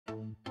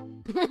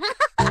What?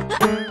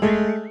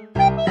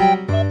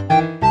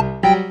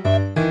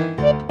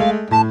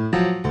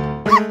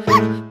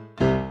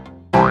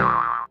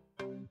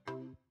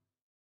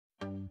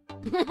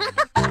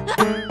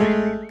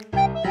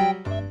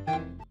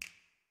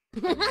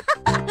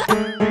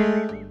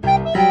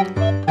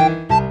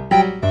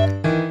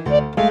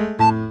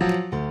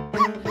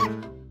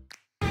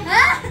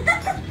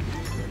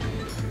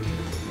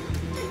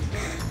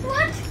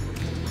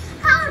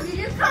 How did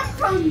you come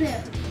from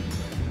there?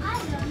 I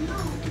don't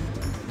know.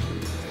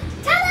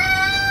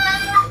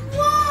 Ta-da!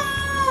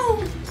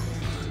 Whoa!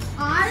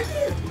 Are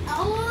these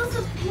L.O.L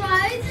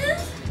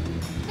surprises?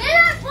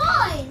 They're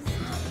boys!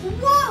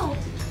 Whoa!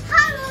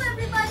 Hello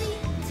everybody!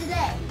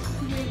 Today,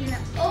 we're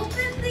gonna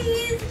open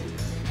these.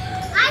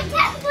 I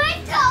can't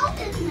wait to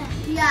open them!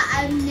 Yeah,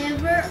 I've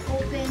never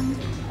opened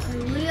a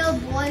real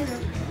boys or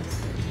girls.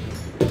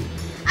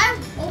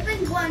 I've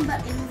opened one, but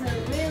it was a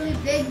really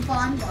big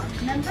bonbon,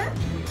 remember?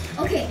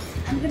 Okay,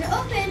 I'm gonna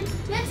open.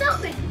 Let's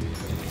open.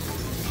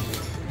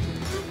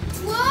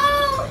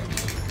 Whoa!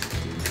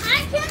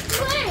 I can't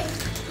wait.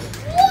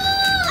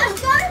 Whoa! I've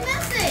got a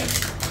message.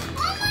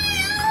 Oh my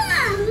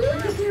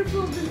God! Be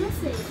careful of the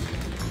message.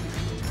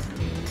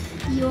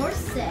 Yours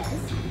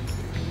says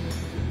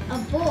a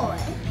boy,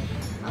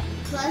 a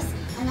plus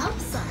an up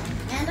sign,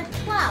 and a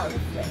cloud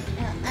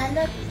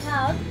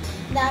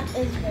that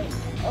is raining.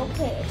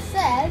 Okay, it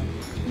says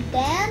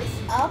dance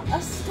up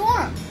a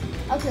storm.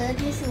 Okay, let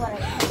me see what I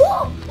got.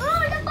 Whoa!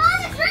 Oh, the ball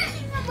is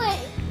running away.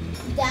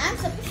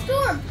 Dance up a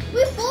storm.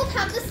 We both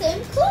have the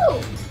same clue.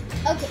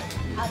 Okay,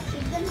 I'll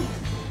keep them here.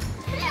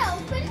 Can I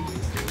open it?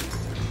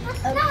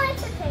 Okay. No,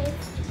 it's okay.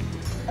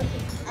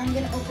 Okay, I'm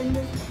gonna open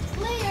this next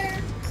layer.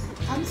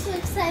 I'm so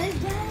excited,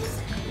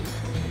 guys.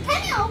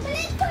 Can you open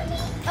it for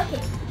me?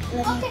 Okay,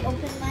 let me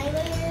open my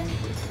layer.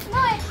 No,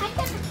 I can't.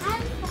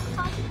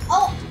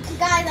 Oh,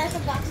 guys, I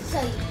forgot to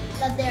tell you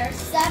that there are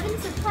 7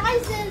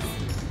 surprises.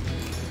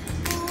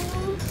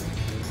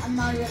 I'm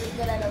not really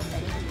good at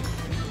opening.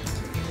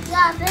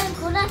 Yeah, very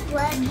good at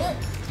wearing it.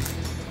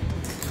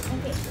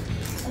 Okay.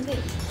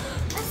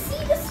 I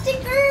see the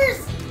stickers.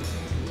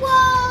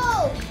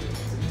 Whoa!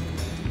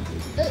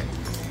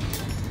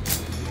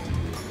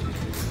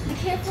 Be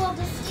careful of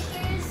the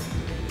stickers.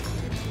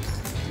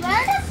 Where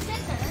are the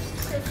stickers?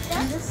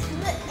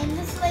 In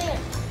this layer.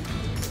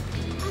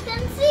 I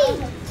can see.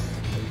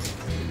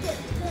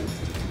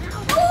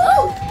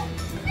 Oh!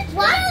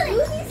 Why do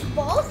these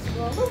balls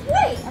roll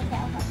away?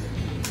 Okay.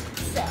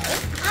 So, I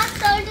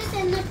started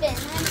in the bin.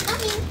 I'm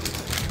coming.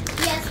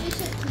 Yes, we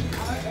should keep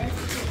our earth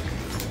too.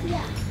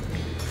 Yeah.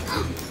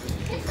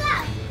 It's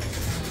that.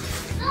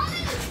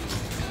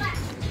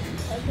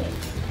 Okay.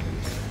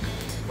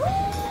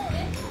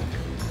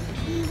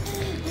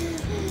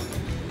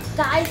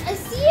 Guys, I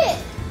see it.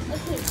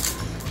 Okay.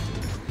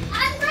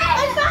 I'm back.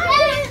 I got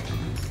it.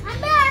 I'm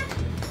back.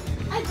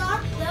 I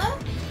got the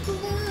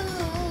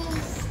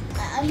clues. I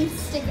mean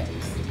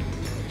stickers.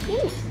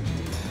 Okay.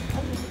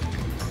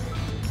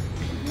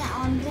 Now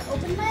I'm gonna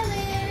open my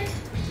layer.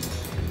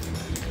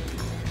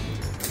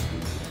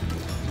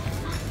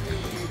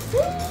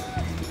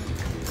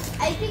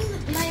 I think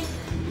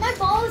my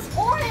ball is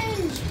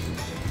orange.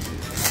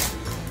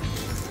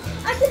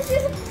 I can see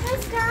the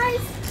prize,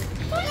 guys.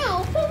 Can you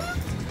open it?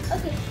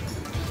 Okay.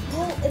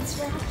 Oh, it's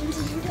wrapped in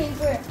tissue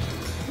paper.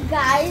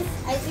 Guys,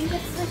 I think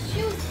it's the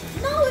shoe.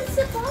 No, it's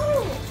the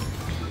bottle.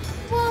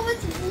 Whoa,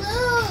 it's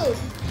blue.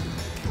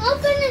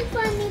 Open it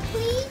for me,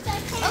 please. I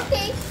can't.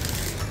 Okay.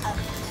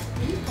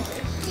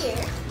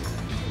 Here.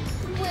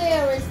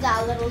 Where is that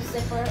little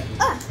zipper?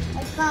 Ah,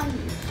 I found it.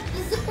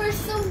 The zipper is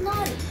so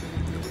naughty.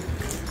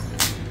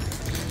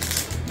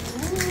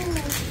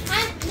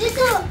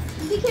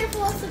 Be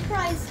careful of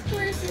surprise.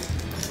 Where is it?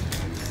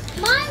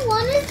 My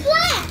one is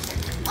black.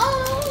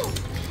 Oh,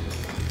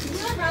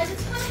 your prize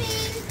is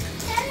coming.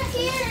 And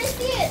here, I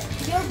see it.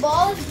 Your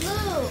ball is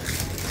blue.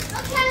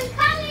 Okay, I'm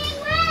coming.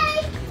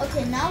 Wait.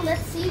 Okay, now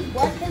let's see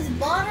what this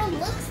bottle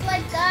looks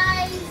like,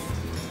 guys.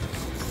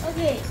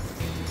 Okay.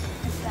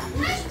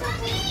 I'm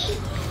coming.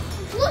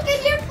 Look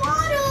at your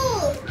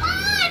bottle.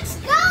 Ah, it's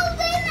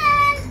golden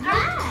and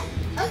black.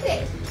 Okay,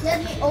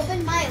 let me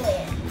open my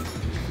lid.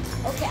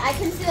 Okay, I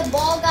can see the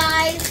ball,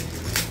 guys.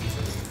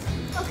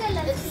 Okay,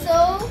 let's see.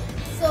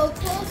 So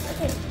close.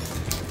 Okay,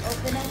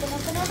 open.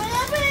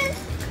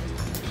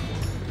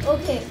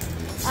 Okay,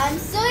 I'm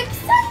so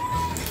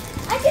excited.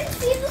 I can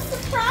see the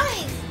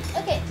surprise.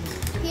 Okay,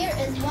 here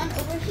is one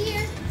over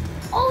here.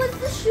 Oh, it's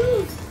the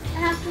shoes. I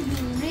have to be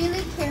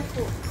really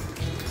careful.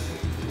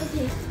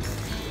 Okay.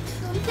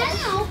 Can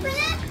you open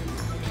it?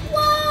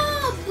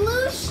 Whoa,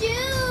 blue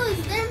shoes.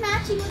 They're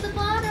matching with the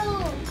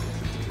bottle.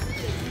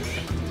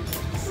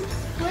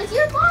 Where's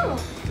your bottle?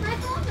 My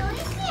bottle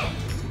is here.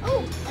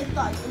 Oh, I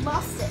thought you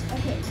lost it.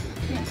 Okay,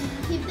 here,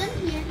 keep them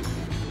here.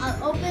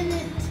 I'll open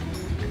it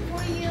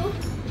for you.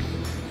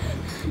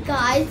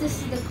 Guys,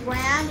 this is the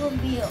grand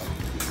reveal.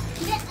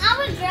 Did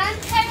our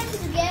grandparents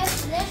give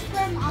this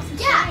from Australia?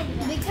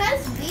 Yeah,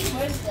 because we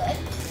were good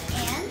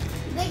and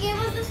they gave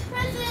us this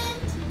present.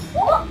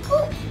 Woo!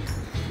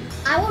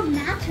 our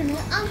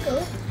maternal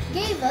uncle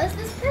gave us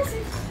this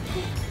present.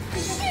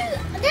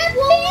 They're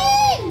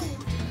pink!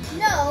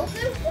 No,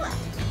 they're white.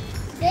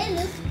 They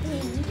look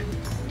pink.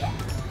 Yeah.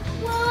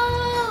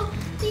 Whoa!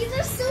 These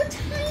are so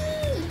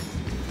tiny.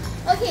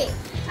 Okay,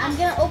 I'm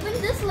gonna open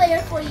this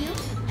layer for you,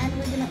 and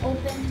we're gonna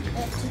open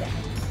it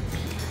together.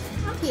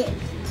 Okay.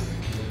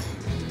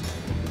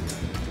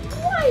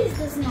 Why is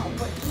this not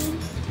working?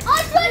 Oh,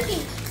 it's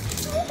working!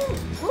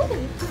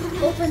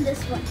 Ooh. Open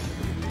this one.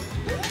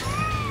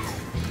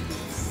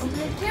 Open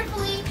it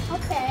carefully.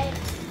 Okay.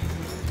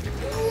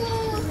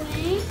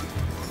 Wait.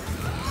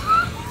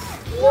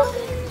 Look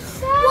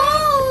inside.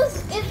 Whoa!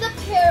 It's a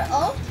pair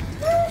of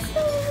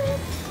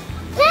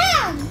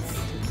pants.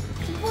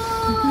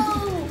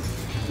 Whoa!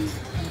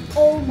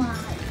 Oh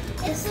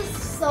my! This is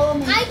so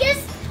amazing. I guess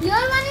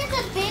your one is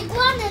a big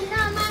one and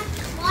my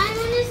one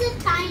is a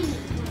tiny.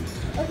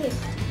 Okay,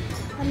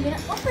 I'm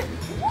gonna open.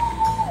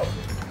 Woo!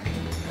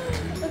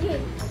 Okay,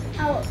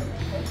 I'll open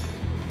it.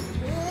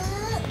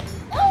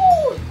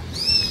 Oh!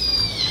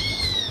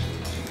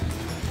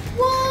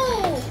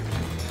 Whoa!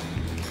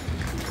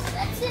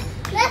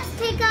 Let's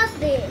take out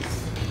this.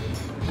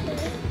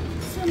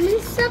 So many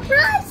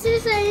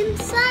surprises are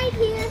inside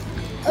here.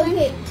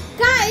 Okay,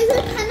 guys,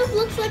 it kind of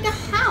looks like a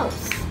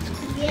house.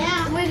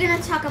 Yeah. We're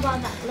gonna talk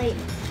about that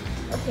later.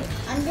 Okay,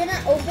 I'm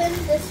gonna open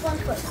this one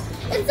first.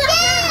 It's a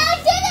hat! I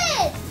did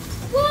it!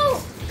 Whoa!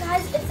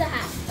 Guys, it's a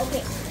hat.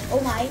 Okay. Oh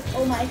my,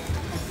 oh my.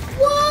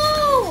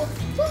 Whoa!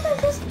 Look at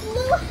this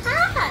blue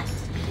hat!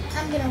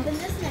 I'm gonna open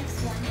this next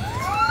one.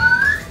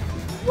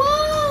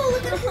 Whoa!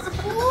 Look at this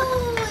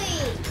boy!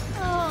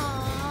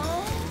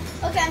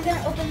 Aww. Okay, I'm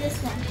gonna open this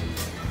one.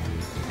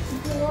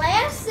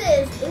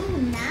 Glasses! Ooh,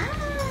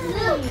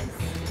 nice!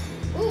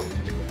 Ooh.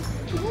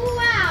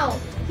 Wow!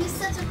 He's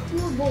such a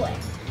cool boy.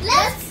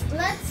 Let's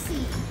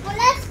see. Well,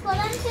 let's put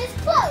on his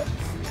clothes.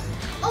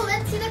 Oh,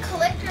 let's see the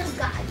collector's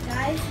guide,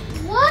 guys.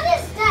 What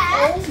is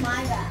that? Oh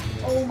my god.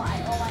 Oh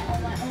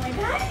my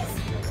guys.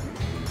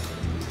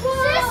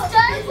 Whoa.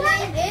 His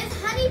name is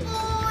Honey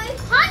Boy.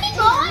 Honey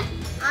Boy?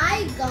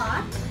 I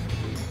got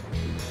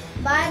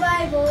Bye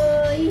Bye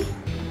Boy.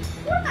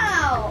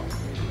 Wow.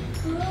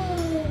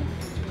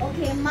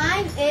 Okay,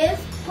 mine is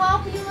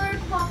Popular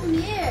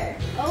Populier.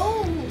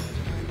 Oh.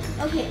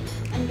 Okay,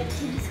 I'm gonna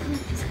take these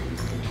collector's guide.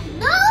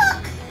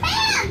 Look!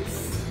 Pants!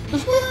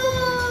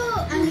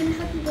 Whoa! I'm gonna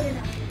help you put it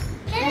on.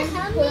 Can you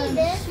help me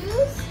this?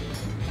 Shoes?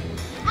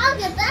 I'll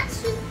get that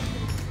shoe.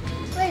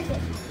 Where is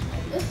it?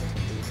 It's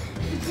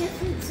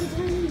different, so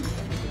tiny.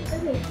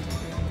 Okay.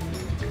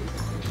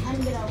 I'm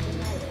gonna open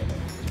my later.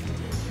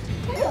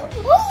 Hello.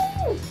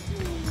 Woo!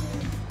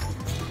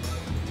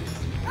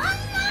 Oh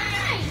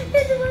my!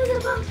 This was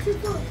about to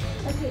go.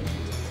 Okay.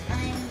 I'm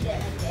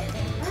gonna get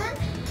it.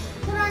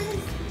 Put on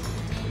his.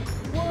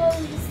 Whoa,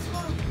 he's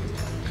top.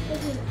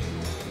 Okay.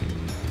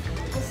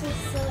 This is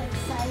so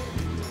exciting.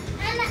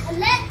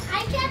 And I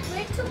can't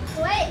wait to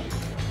play.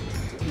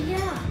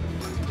 Yeah.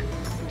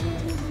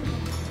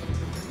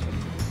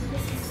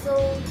 This is so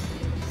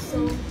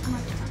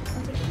much fun.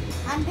 Okay.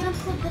 I'm gonna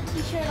put the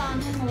t-shirt on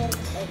him a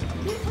little bit.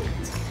 Okay.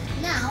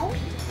 Now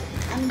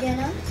I'm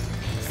gonna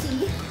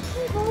see.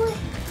 Okay.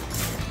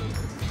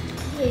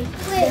 Wait.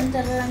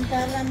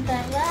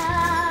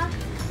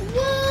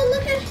 Whoa,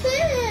 look at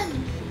him.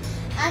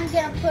 I'm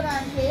gonna put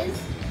on his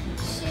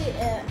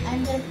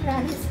I'm gonna put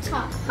on his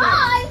top.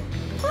 Hi!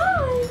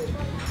 Hi!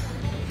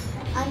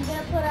 I'm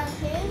gonna put on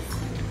his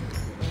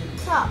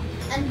top.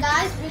 And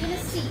guys, we're gonna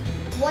see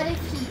what if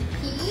he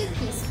pees,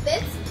 he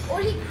spits, or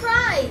he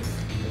cries.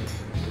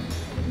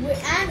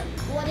 And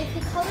what if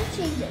the color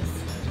changes.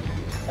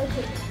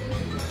 Okay.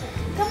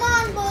 Come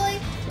on, boy.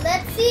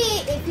 Let's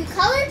see if your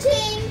color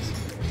changed.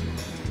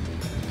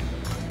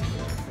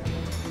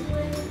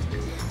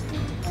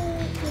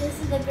 This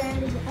is the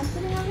grand. I'm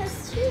putting on his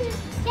shoes.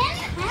 Can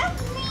you help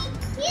me?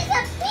 He's a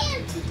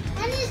phantom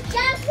and he's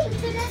jumping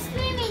to the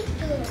swimming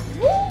pool.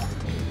 Woo!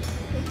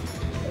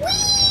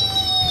 Whee!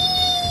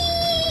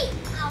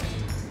 Ow.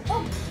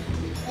 Oh.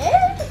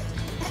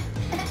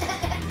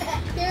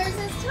 Here's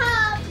his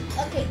top.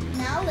 Okay,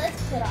 now let's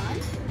put on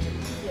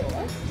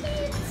your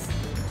pants.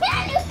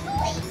 Can you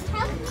please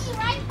help me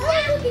right now? I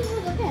was looking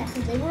for the pants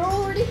and they were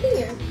already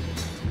here.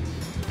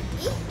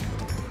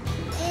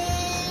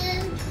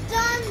 And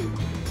done.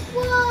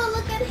 Whoa,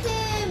 look at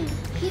him.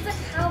 He's a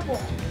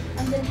cowboy.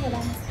 I'm going to put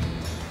on his hat.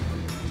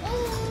 Oh.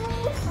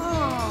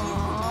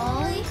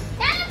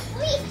 Can you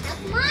please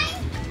help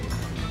mine?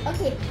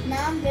 Okay,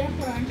 now I'm going to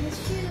put on his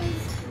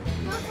shoes.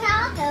 Okay,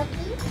 I'll help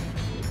you.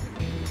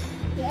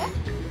 Yeah?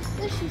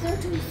 The shoes are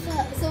too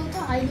so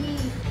tiny.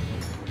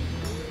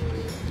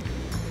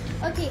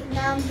 Okay,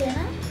 now I'm going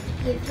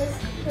to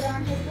put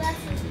on his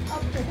glasses. I'll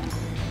put on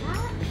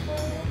that.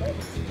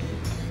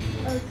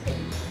 Okay.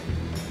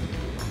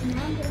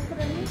 Now I'm going to put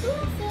on your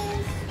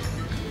glasses.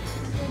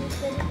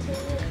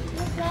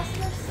 Your glasses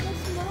are so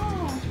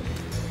small.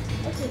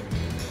 Okay.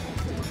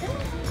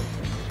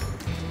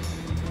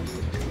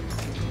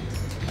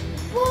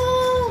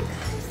 Whoa!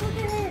 Guys, look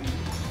at it.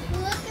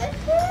 Look at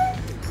it.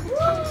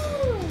 Whoa!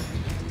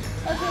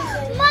 Okay,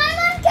 good. Mama!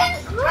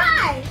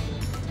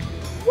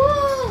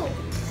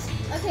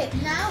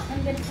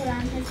 I'm gonna put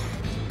on his.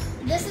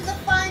 This is the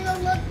final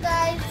look,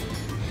 guys.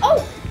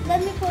 Oh, let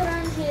me put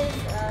on his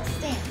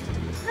stand.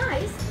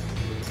 Guys,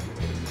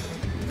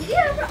 did you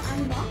ever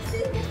unbox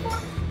these before?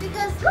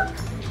 Because look,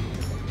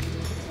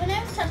 when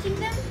I was touching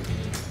them,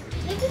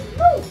 they just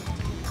move.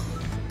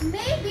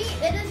 Maybe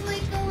it is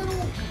like a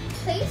little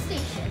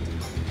PlayStation.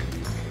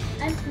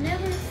 I've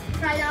never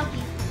tried out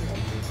these before,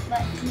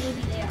 but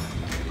maybe they are.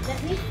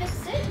 Let me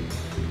fix it,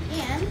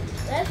 and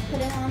let's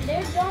put it on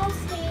their doll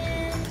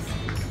stands.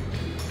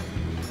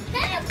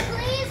 Can you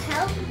please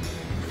help me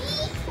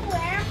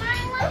wear my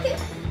one? Okay.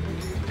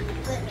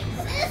 Let me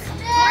put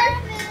Sister,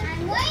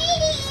 I'm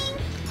waiting,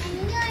 and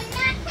you're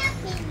not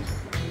helping me.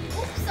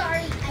 Oops,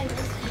 sorry, I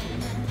was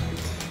eating them.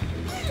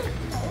 Can you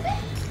hold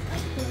it?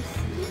 Of course.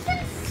 You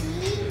can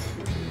see.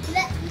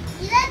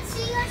 Let's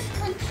see your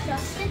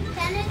construction.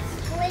 Can it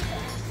split?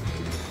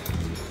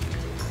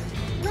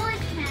 No,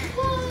 it can't.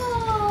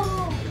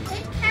 Whoa!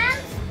 It can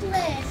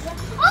split.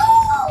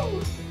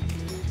 Oh!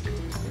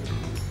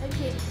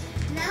 Okay,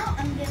 now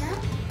I'm gonna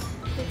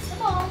fix the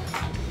ball.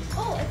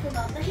 Oh, I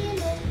forgot the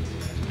handle.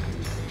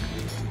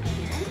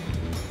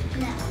 And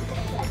now I'm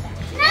gonna put it back.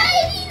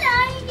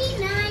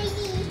 90.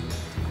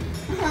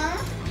 Uh-huh.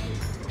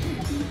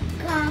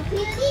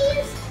 Copy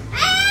these.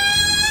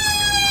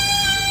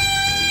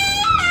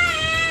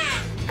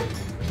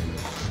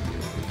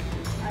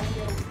 Are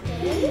you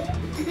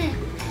okay?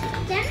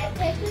 Can I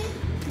quickly?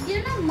 You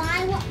know my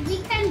one. We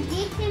can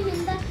get him in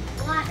the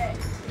water.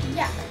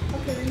 Yeah.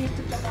 Okay, let me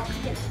put the ball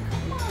together.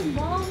 Come on,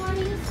 ball. Why are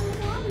you so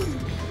naughty?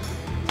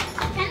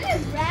 Can we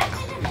wrap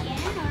it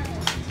again or?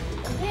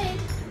 Okay.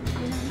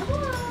 Put it on the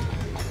ball.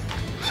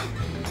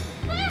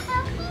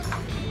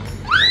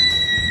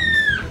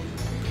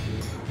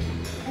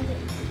 Okay.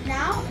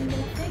 Now I'm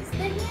gonna fix the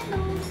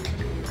handles.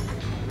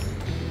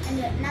 And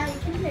now you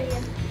can hear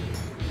you.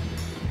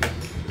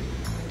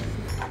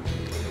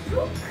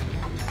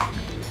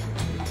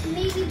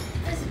 Maybe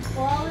this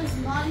ball is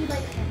naughty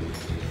like him.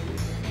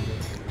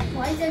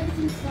 Why is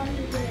everything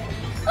falling there?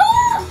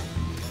 Oh!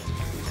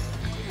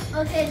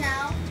 Okay,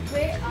 now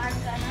we are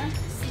gonna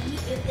see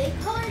if they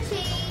color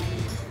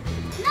change.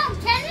 No,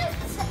 can you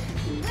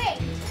wait?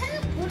 Can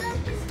you put on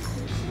his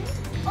t-shirt?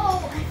 Oh,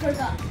 I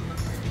forgot.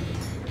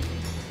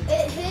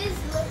 His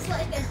looks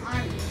like an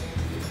army.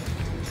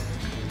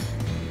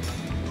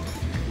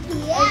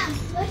 Yeah,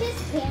 but his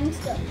pants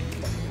though.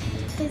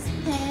 His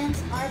pants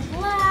are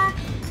black.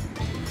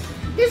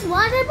 This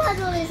water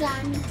bottle is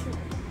on too.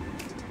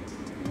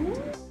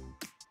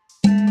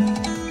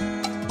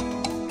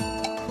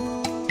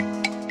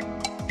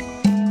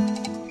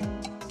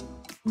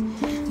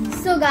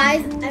 So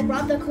guys, I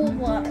brought the cold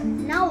water.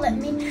 Now let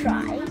me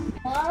try.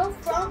 Bottle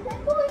from the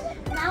boy.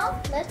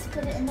 Now let's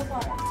put it in the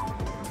water.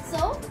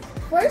 So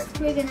first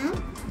we're gonna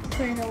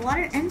put in the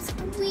water and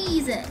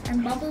squeeze it,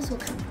 and bubbles will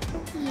come.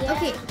 Yeah.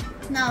 Okay,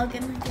 now I'm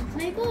gonna give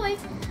my boy.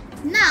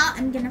 Now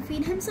I'm gonna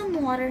feed him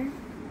some water.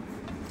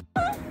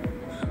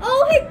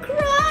 Oh, he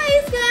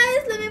cries,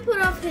 guys. Let me put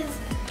off his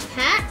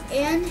hat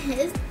and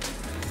his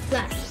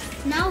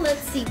glasses. Now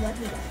let's see what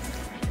he does.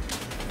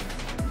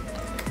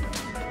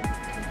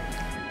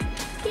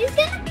 He's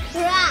gonna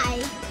cry.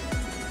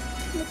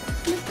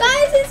 Look,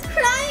 guys, he's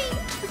crying.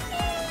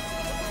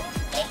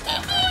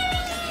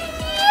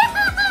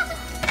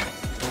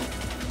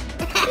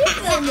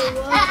 He's on the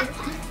water.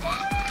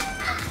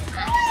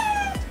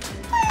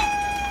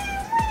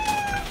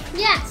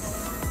 Yes.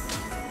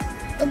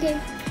 Okay.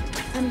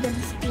 I'm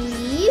gonna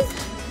squeeze,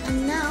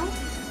 and now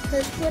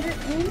let's put it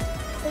in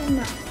his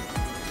mouth.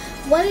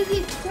 What if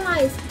he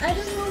cries? I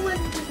don't know what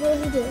will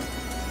he do.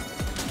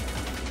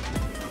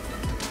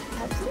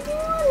 Have some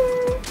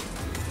water.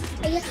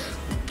 Oh, yeah.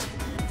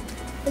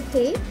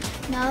 Okay,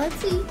 now let's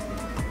see.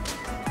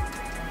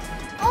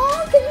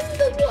 Oh, can you see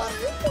the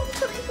water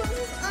coming from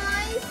his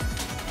eyes?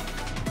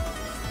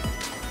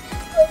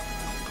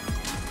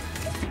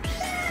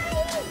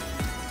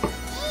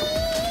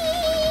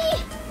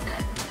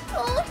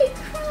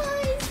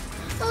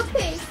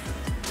 Okay,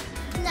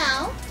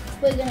 now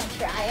we're gonna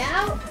try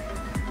out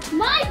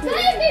my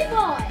baby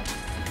boy.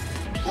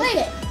 Wait,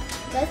 okay.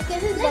 Let's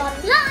get his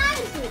bottom.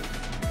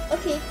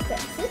 Okay,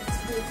 press it,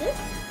 squeeze it.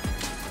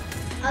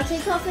 I'll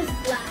take off his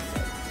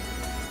glasses.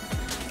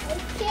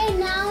 Okay,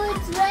 now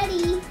it's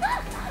ready.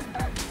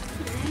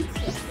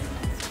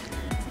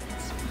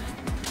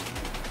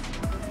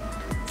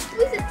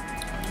 Squeeze it.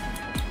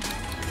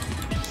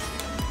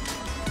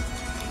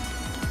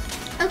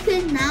 Okay,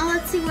 now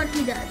let's see what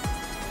he does.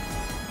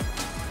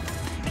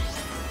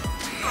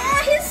 Oh,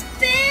 he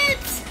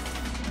spits!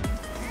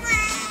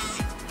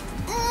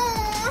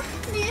 Oh,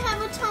 do you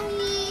have a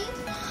tummy?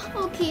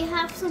 Okay,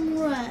 have some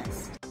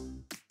rest.